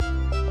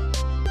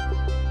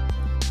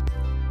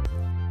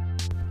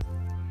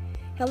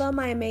Hello,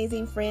 my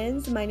amazing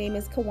friends. My name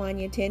is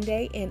Kiwanya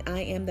Tende, and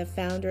I am the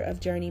founder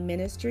of Journey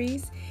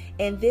Ministries.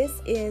 And this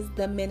is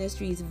the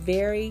ministry's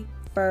very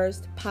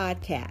first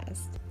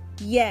podcast.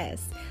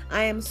 Yes,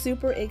 I am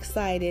super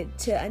excited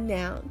to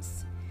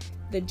announce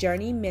the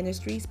Journey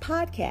Ministries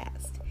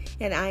podcast.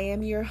 And I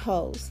am your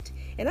host.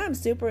 And I'm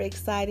super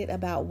excited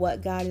about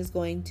what God is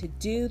going to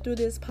do through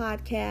this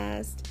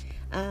podcast.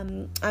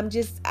 I'm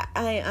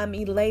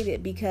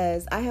elated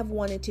because I have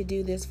wanted to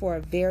do this for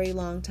a very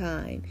long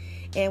time.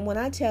 And when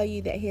I tell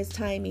you that His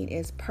timing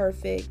is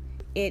perfect,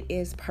 it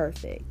is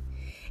perfect.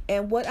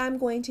 And what I'm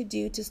going to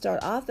do to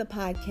start off the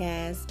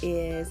podcast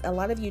is, a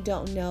lot of you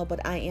don't know,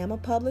 but I am a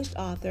published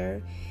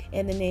author.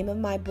 And the name of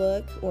my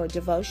book or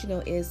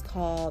devotional is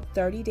called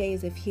 30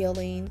 Days of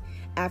Healing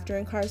After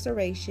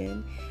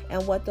Incarceration.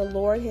 And what the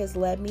Lord has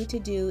led me to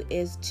do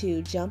is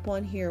to jump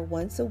on here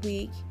once a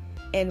week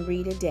and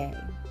read a day.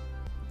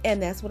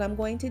 And that's what I'm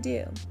going to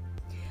do.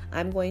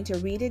 I'm going to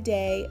read a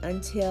day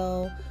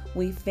until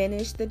we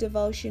finish the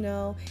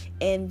devotional,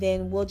 and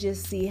then we'll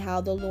just see how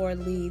the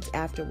Lord leads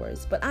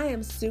afterwards. But I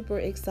am super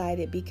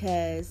excited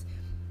because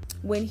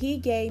when He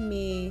gave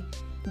me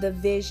the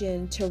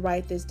vision to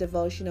write this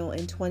devotional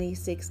in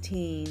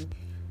 2016,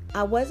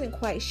 I wasn't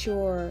quite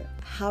sure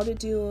how to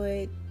do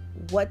it,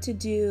 what to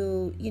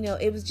do.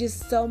 It was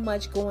just so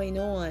much going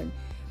on.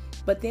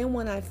 But then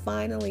when I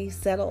finally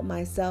settled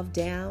myself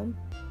down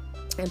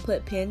and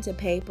put pen to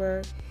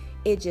paper,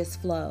 it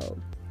just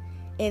flowed.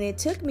 And it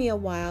took me a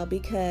while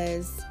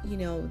because,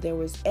 there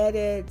was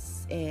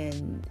edits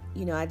and,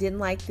 I didn't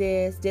like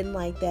this, didn't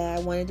like that.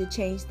 I wanted to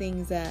change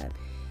things up.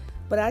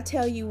 But I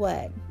tell you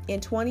what,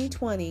 in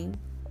 2020,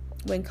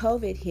 when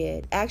COVID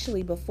hit,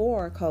 actually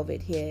before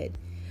COVID hit,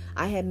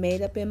 I had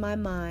made up in my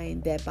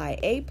mind that by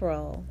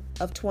April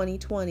of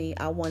 2020,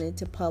 I wanted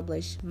to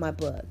publish my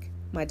book,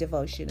 my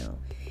devotional.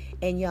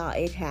 And y'all,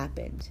 it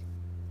happened.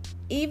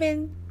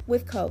 Even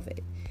with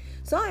COVID.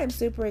 So I am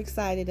super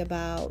excited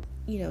about,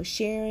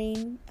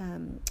 sharing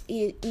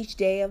each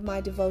day of my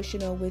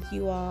devotional with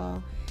you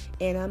all.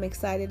 And I'm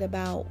excited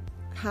about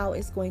how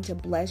it's going to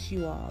bless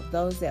you all,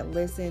 those that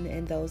listen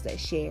and those that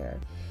share.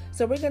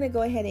 So we're going to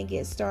go ahead and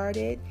get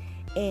started.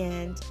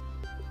 And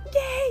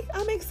yay,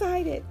 I'm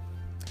excited.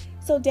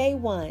 So day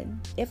one,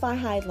 if I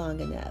hide long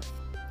enough.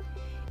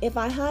 If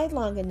I hide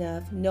long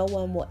enough, no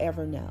one will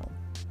ever know.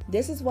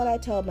 This is what I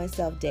told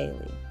myself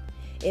daily.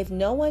 If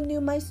no one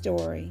knew my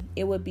story,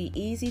 it would be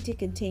easy to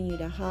continue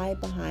to hide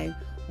behind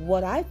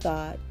what I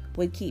thought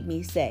would keep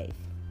me safe.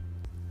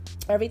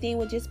 Everything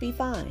would just be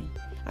fine.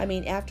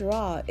 After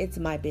all, it's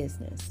my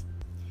business.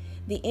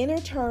 The inner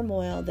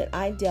turmoil that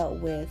I dealt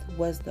with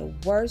was the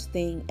worst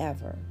thing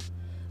ever.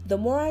 The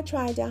more I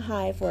tried to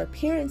hide for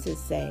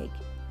appearance's sake,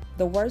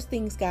 the worse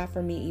things got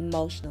for me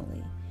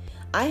emotionally.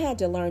 I had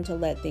to learn to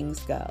let things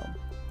go.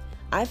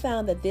 I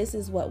found that this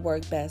is what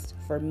worked best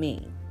for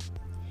me.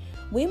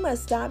 We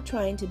must stop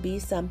trying to be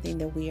something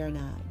that we are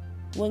not.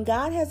 When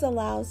God has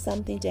allowed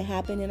something to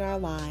happen in our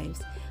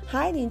lives,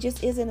 hiding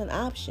just isn't an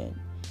option.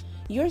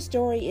 Your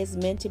story is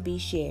meant to be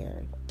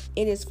shared.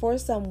 It is for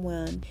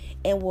someone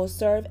and will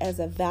serve as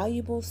a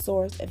valuable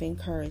source of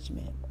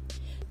encouragement.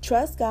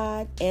 Trust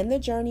God and the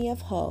journey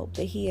of hope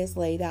that He has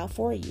laid out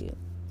for you.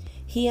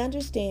 He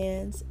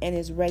understands and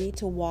is ready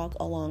to walk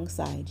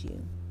alongside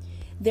you.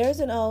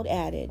 There's an old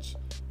adage,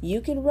 you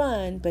can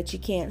run, but you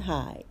can't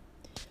hide.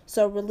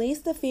 So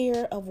release the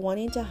fear of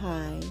wanting to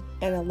hide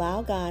and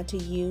allow God to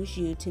use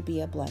you to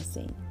be a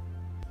blessing.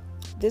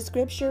 The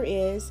scripture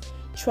is,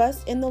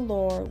 trust in the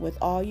Lord with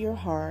all your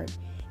heart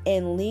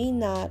and lean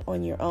not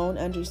on your own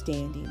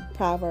understanding.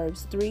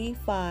 Proverbs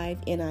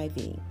 3:5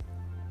 NIV.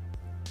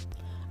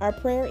 Our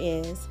prayer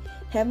is,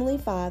 Heavenly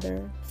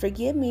Father,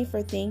 forgive me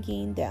for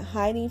thinking that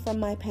hiding from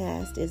my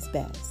past is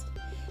best.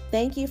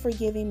 Thank you for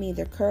giving me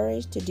the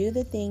courage to do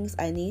the things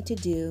I need to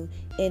do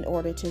in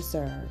order to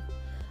serve.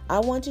 I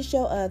want to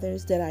show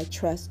others that I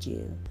trust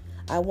you.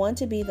 I want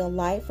to be the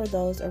light for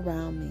those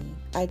around me.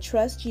 I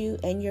trust you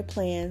and your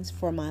plans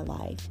for my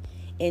life.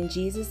 In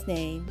Jesus'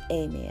 name,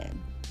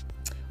 amen.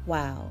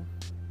 Wow.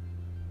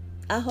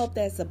 I hope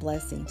that's a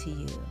blessing to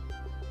you.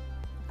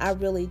 I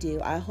really do.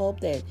 I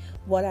hope that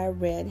what I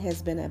read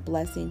has been a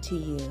blessing to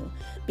you,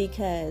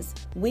 because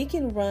we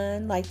can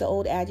run, like the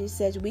old adage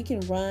says, we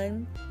can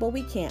run, but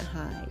we can't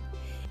hide.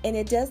 And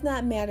it does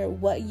not matter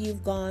what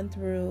you've gone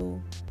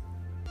through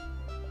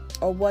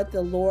or what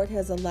the Lord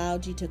has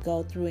allowed you to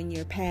go through in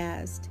your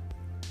past.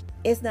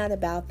 It's not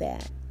about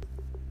that.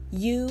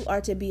 You are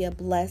to be a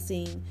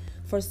blessing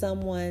for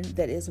someone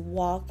that is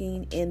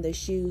walking in the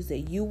shoes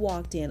that you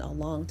walked in a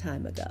long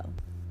time ago.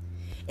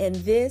 And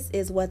this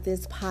is what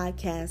this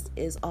podcast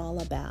is all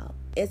about.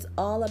 It's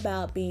all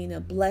about being a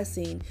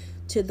blessing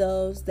to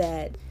those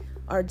that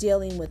are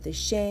dealing with the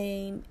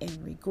shame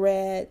and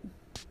regret,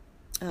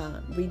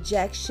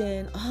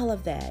 rejection, all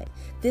of that.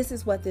 This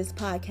is what this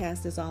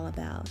podcast is all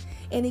about.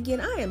 And again,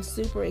 I am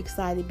super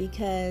excited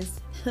because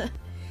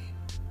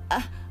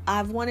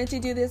I've wanted to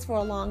do this for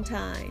a long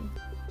time,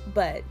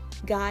 but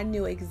God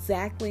knew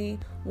exactly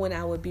when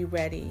I would be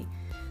ready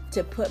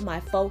to put my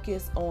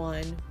focus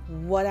on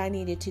what I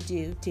needed to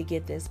do to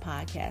get this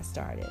podcast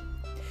started.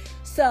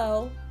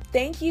 So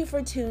thank you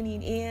for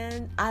tuning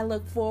in. I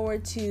look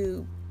forward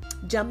to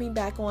jumping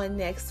back on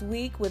next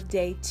week with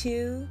day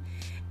 2.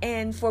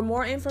 And for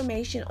more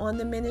information on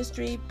the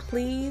ministry,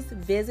 please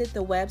visit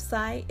the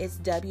website. It's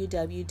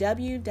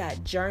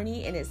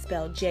www.journey, and it's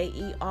spelled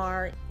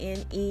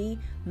JERNE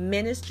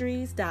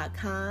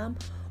ministries.com.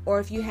 Or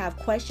if you have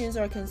questions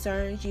or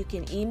concerns, you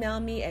can email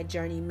me at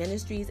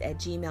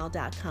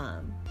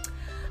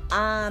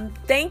journeyministries@gmail.com.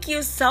 Thank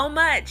you so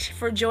much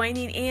for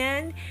joining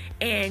in,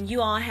 and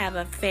you all have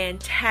a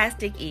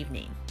fantastic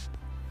evening.